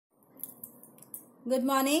Good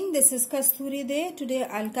morning, this is Kasturi Day. Today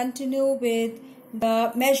I'll continue with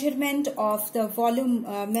the measurement of the volume,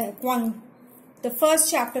 the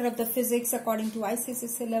first chapter of the physics according to ICSE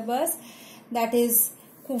syllabus, that is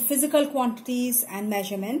physical quantities and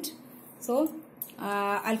measurement. So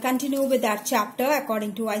I'll continue with that chapter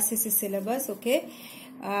according to ICSE syllabus. Okay.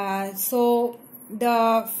 So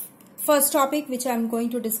the first topic which I'm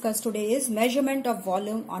going to discuss today is measurement of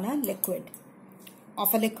volume on a liquid,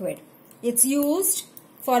 It's used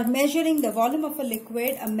for measuring the volume of a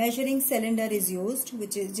liquid. A measuring cylinder is used,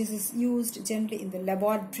 this is used generally in the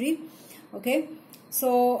laboratory. Okay,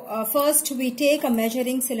 so first we take a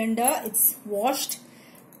measuring cylinder. It's washed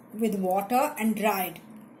with water and dried.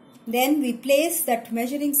 Then we place that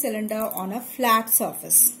measuring cylinder on a flat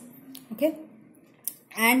surface. Okay,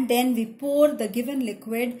 and then we pour the given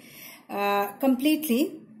liquid completely.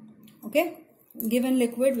 Okay, given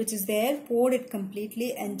liquid which is there, pour it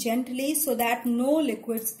completely and gently so that no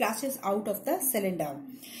liquid splashes out of the cylinder.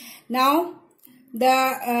 Now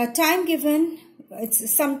the time given,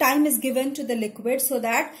 some time is given to the liquid so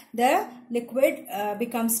that the liquid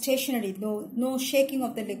becomes stationary. No shaking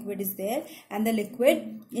of the liquid is there, and the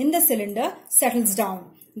liquid in the cylinder settles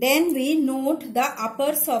down. Then we note the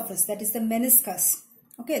upper surface, that is the meniscus.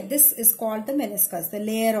 Okay, this is called the meniscus, the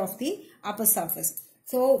layer of the upper surface.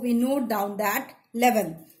 So we note down that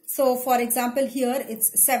level. So for example, here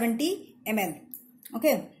it's 70 ml.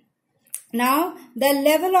 Okay. Now the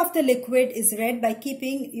level of the liquid is read by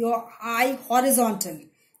keeping your eye horizontal,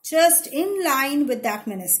 just in line with that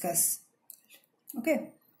meniscus. Okay.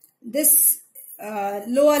 This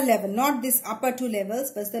lower level, not this upper two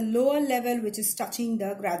levels, but the lower level which is touching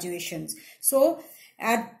the graduations. So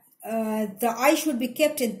at the eye should be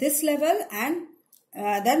kept in this level, and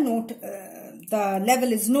the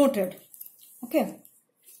level is noted. Okay,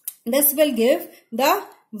 this will give the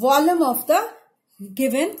volume of the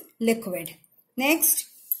given liquid. Next,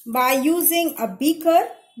 by using a beaker,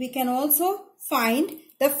 we can also find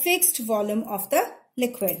the fixed volume of the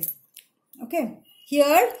liquid. Okay,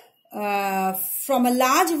 here from a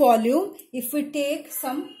large volume, if we take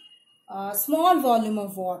some small volume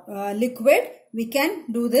of liquid, we can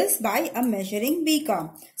do this by a measuring beaker.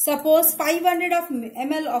 Suppose 500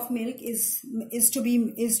 ml of milk is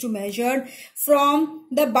to measured from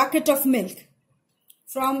the bucket of milk.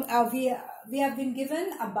 From we have been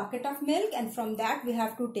given a bucket of milk, and from that we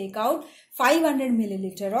have to take out 500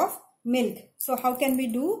 milliliter of milk. So how can we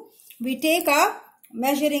do? We take a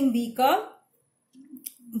measuring beaker,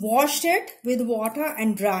 washed it with water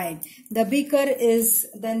and dried. The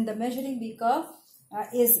measuring beaker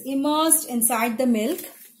is immersed inside the milk,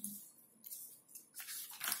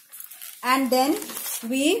 and then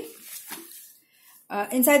we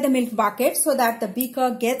inside the milk bucket, so that the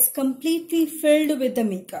beaker gets completely filled with the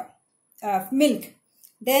milk.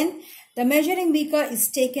 Then the measuring beaker is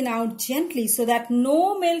taken out gently so that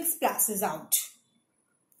no milk splashes out.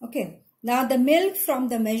 Okay. Now the milk from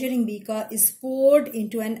the measuring beaker is poured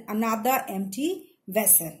into another empty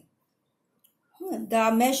vessel.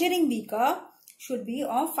 The measuring beaker should be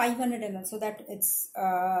of 500 ml, so that its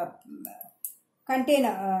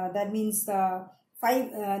container, that means the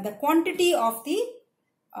quantity of the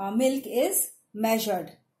milk is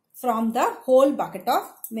measured from the whole bucket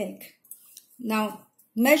of milk. Now,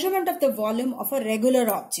 measurement of the volume of a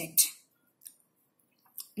regular object.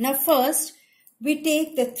 Now first, we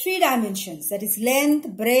take the three dimensions, that is length,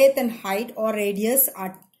 breadth and height or radius.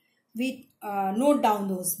 We note down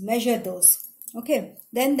those, measure those. Okay.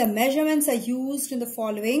 Then the measurements are used in the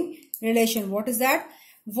following relation. What is that?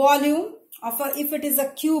 Volume of if it is a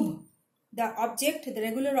cube, the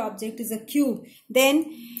regular object is a cube, then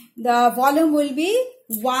the volume will be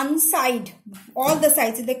one side. All the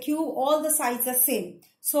sides in the cube, all the sides are same.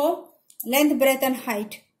 So length, breadth and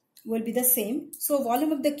height will be the same. So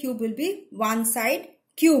volume of the cube will be one side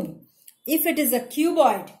cube. If it is a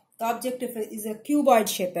cuboid, the object is a cuboid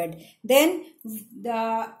shaped, then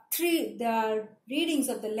the readings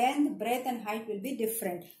of the length, breadth and height will be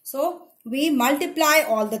different. So we multiply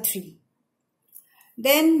all the three.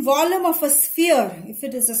 Then volume of a sphere, if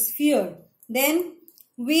it is a sphere, then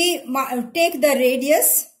we take the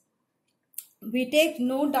radius,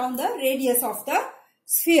 note down the radius of the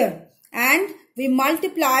sphere, and we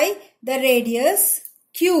multiply the radius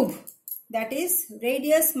cube, that is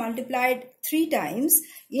radius multiplied 3 times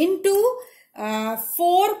into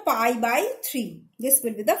 4 pi by 3. This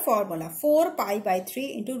will be the formula, 4 pi by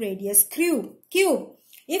 3 into radius cube.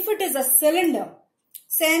 If it is a cylinder,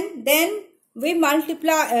 then we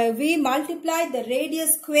multiply the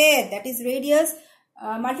radius square, that is radius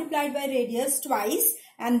multiplied by radius twice,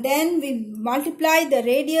 and then we multiply the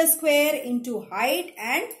radius square into height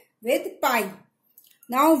and with pi.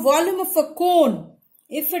 Now volume of a cone,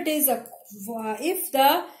 if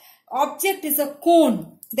the object is a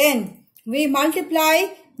cone, then we multiply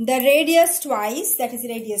the radius twice, that is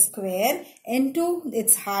radius square, into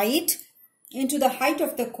its height, into the height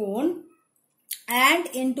of the cone, and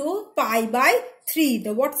into pi by 3.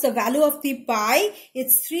 What's the value of the pi?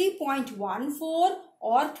 It's 3.14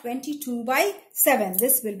 or 22 by 7.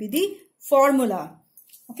 This will be the formula.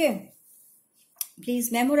 Okay.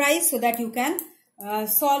 Please memorize so that you can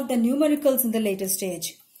solve the numericals in the later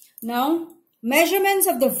stage. Now, measurements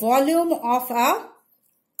of the volume of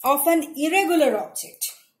an irregular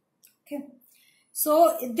object. Okay.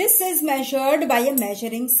 So, this is measured by a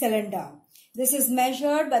measuring cylinder. This is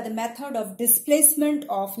measured by the method of displacement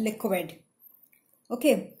of liquid.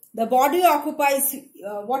 Okay. The body occupies,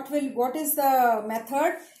 what is the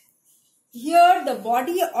method? Here, the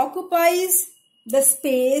body occupies the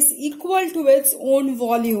space equal to its own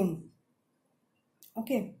volume.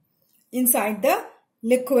 Okay. Inside the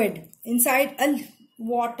liquid, inside a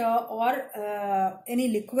water or any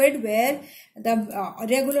liquid where the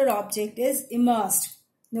regular object is immersed.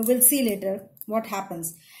 Now we'll see later what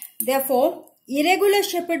happens. Therefore, irregular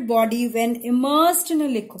shaped body when immersed in a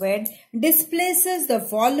liquid displaces the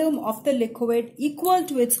volume of the liquid equal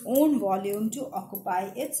to its own volume to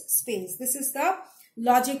occupy its space. This is the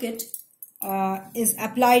logic it is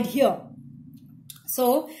applied here.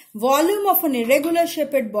 So, volume of an irregular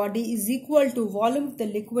shaped body is equal to volume of the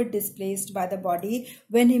liquid displaced by the body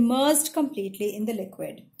when immersed completely in the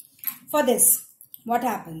liquid. For this, what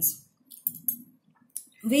happens?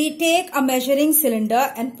 We take a measuring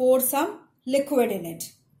cylinder and pour some liquid in it.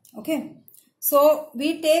 Okay. So,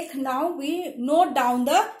 we note down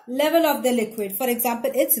the level of the liquid. For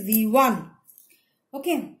example, it's V1.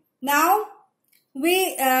 Okay. Now,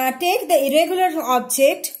 we take the irregular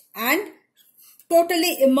object and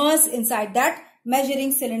totally immerse inside that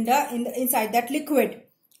measuring cylinder, inside that liquid.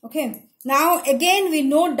 Okay. Now, again, we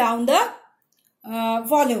note down the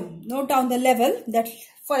volume, note down the level that,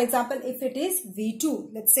 for example, if it is V2,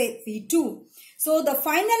 let's say V2. So, the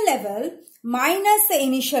final level minus the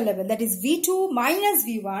initial level, that is V2 minus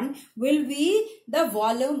V1, will be the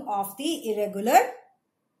volume of the irregular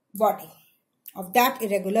body, of that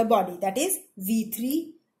irregular body, that is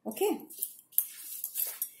V3. Okay.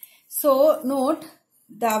 So, note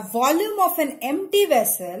the volume of an empty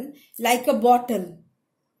vessel like a bottle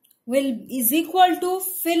is equal to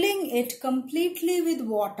filling it completely with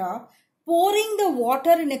water, pouring the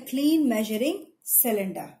water in a clean measuring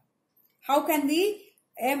cylinder. How can we,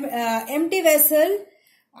 empty vessel,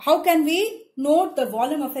 how can we note the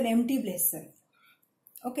volume of an empty vessel?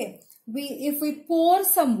 Okay, if we pour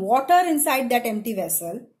some water inside that empty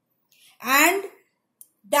vessel and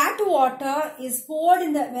that water is poured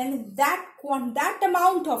in that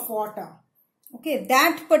amount of water, okay,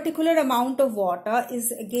 that particular amount of water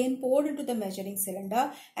is again poured into the measuring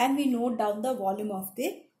cylinder and we note down the volume of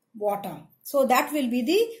the water. So that will be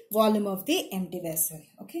the volume of the empty vessel.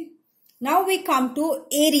 Okay. Now we come to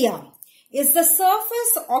area. Is the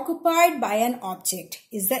surface occupied by an object?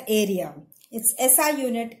 Is the area. Its SI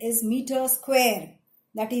unit is meter square.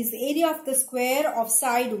 That is area of the square of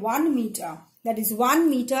side 1 meter. That is 1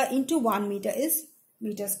 meter into 1 meter is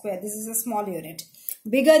meter square. This is a small unit.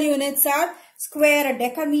 Bigger units are square, a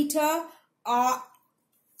decameter, R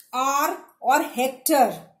or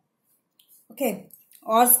hectare. Okay.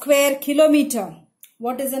 Or square kilometer.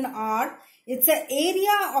 What is an R? It's an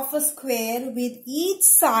area of a square with each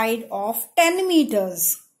side of 10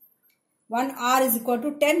 meters. 1 R is equal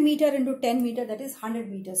to 10 meter into 10 meter, that is 100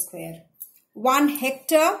 meters square. 1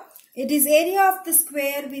 hectare, it is area of the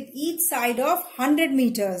square with each side of 100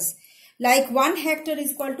 meters. Like 1 hectare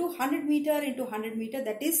is equal to 100 meter into 100 meter,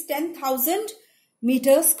 that is 10,000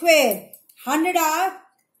 meters square. 100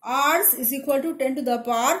 R's is equal to 10 to the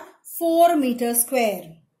power 4 meters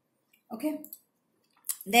square. Okay.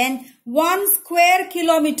 Then 1 square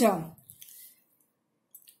kilometer,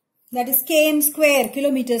 that is km square,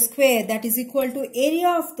 kilometer square, that is equal to area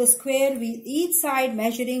of the square with each side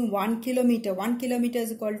measuring 1 kilometer. 1 kilometer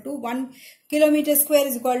is equal to 1 kilometer square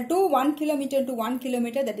is equal to 1 kilometer to 1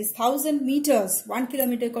 kilometer, that is 1000 meters. 1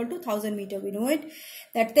 kilometer equal to 1000 meter. We know it.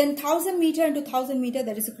 That 10,000 meter into 1000 meter,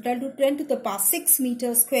 that is equal to 10 to the power 6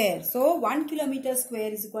 meter square. So 1 kilometer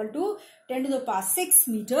square is equal to 10 to the power 6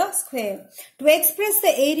 meter square. To express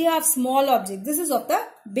the area of small objects, this is of the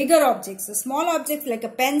bigger objects. So small objects like a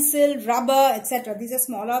pencil, rubber, etc. These are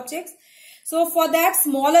small objects. So for that,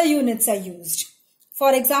 smaller units are used.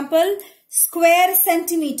 For example, square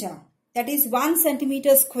centimeter. that is 1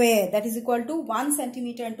 centimeter square, that is equal to 1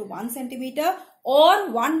 centimeter into 1 centimeter,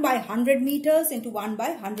 or 1 by 100 meters into 1 by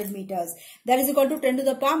 100 meters. That is equal to 10 to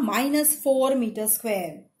the power minus 4 meters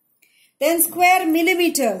square. Then square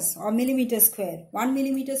millimeters or millimeter square. 1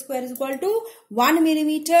 millimeter square is equal to 1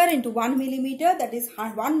 millimeter into 1 millimeter, that is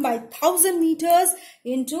 1 by 1000 meters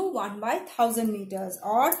into 1 by 1000 meters,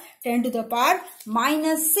 or 10 to the power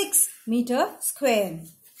minus 6 meter square.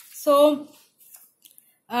 So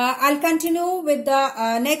I'll continue with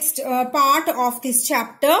the next part of this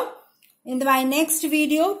chapter. In my next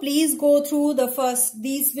video, please go through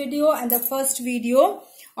this video and the first video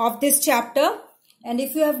of this chapter. And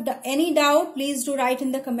if you have any doubt, please do write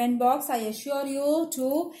in the comment box. I assure you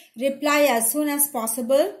to reply as soon as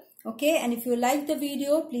possible. Okay. And if you like the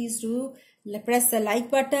video, please do press the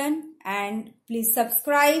like button and please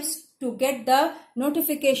subscribe to get the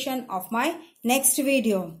notification of my next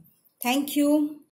video. Thank you.